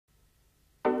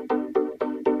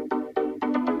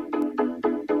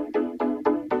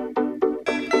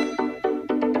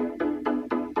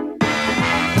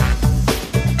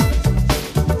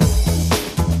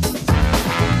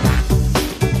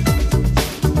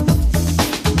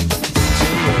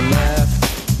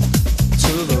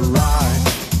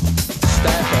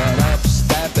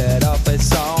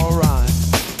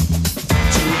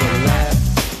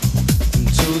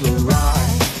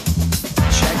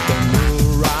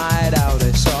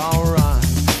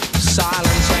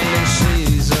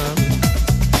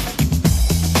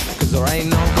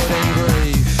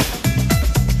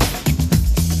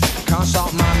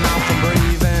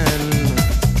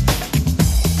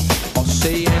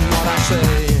in what I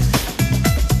see.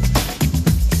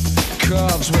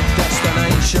 Curves with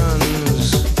destinations,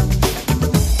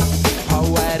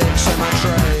 poetic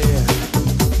symmetry,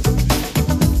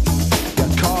 the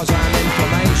cause and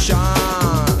information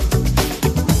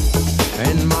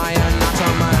in my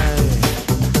anatomy,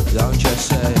 don't you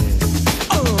see?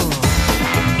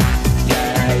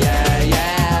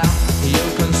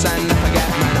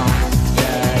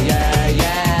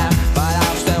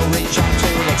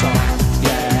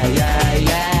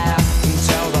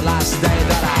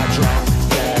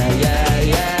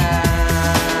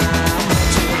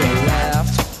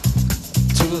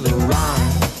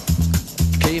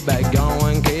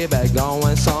 Keep it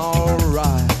going, it's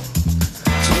alright.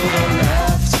 To the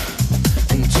left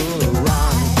and to the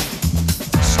right.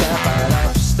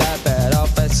 Step it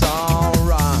up, it's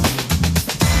alright.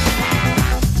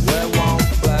 We won't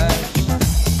flex,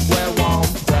 we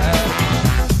won't flex,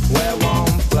 we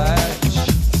won't flex.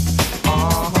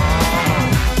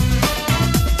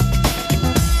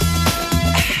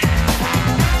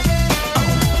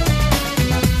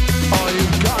 All you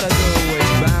gotta do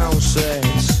is bounce it.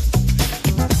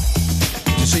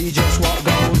 See just what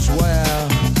goes where.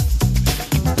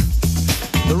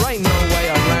 There ain't no way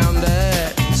around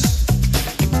it,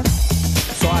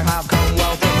 so I have come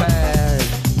well prepared,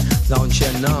 don't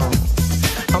you know?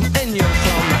 I'm in you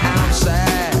from the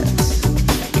outset,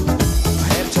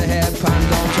 hip to hip and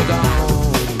dome to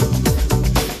dome,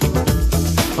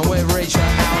 and we've reached the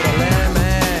outer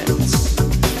limits.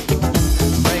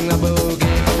 Bring the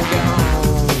boogie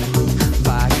home,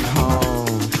 back home.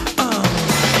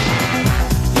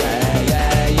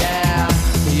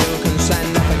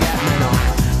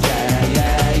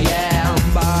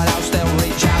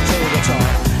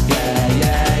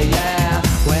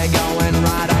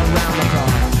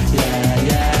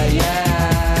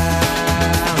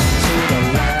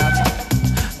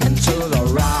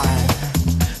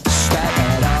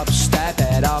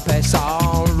 It's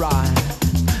alright.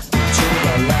 To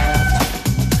the left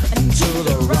and to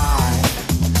the right.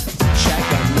 Check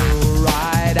the new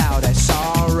ride out, it's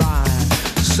alright.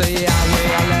 See how we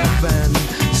are living,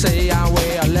 see how we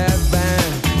are living,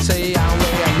 see how we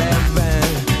are living,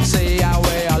 see how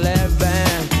we are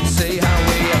living, see how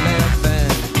we are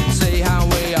living, see how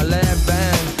we are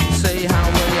living, see how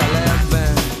we are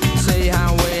living, see how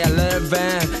we are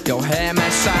living. You'll hear me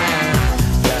saying,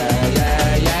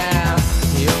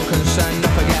 send a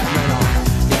forget-me-not,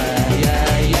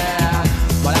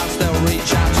 but I'll still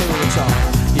reach out to the top,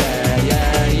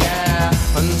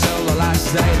 until the last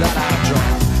day that I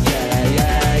drop,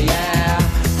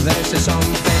 this is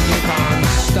something